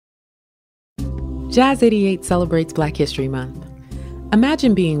Jazz 88 celebrates Black History Month.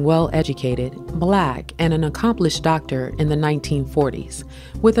 Imagine being well-educated, Black, and an accomplished doctor in the 1940s,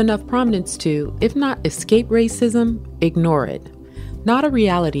 with enough prominence to, if not escape racism, ignore it. Not a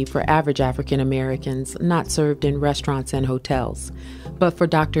reality for average African Americans not served in restaurants and hotels, but for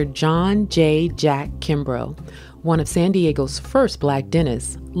Dr. John J. Jack Kimbrough, one of San Diego's first Black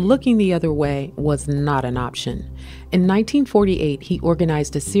dentists, looking the other way was not an option. In 1948, he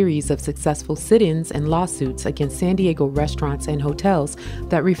organized a series of successful sit-ins and lawsuits against San Diego restaurants and hotels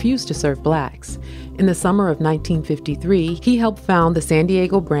that refused to serve Blacks. In the summer of 1953, he helped found the San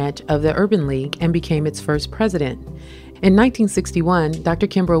Diego branch of the Urban League and became its first president. In 1961, Dr.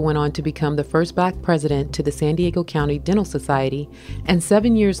 Kimbrough went on to become the first Black president to the San Diego County Dental Society, and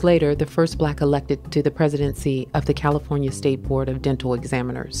 7 years later, the first Black elected to the presidency of the California State Board of Dental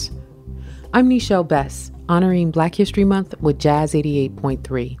Examiners. I'm Nechel honoring Black History Month with Jazz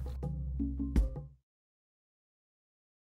 88.3.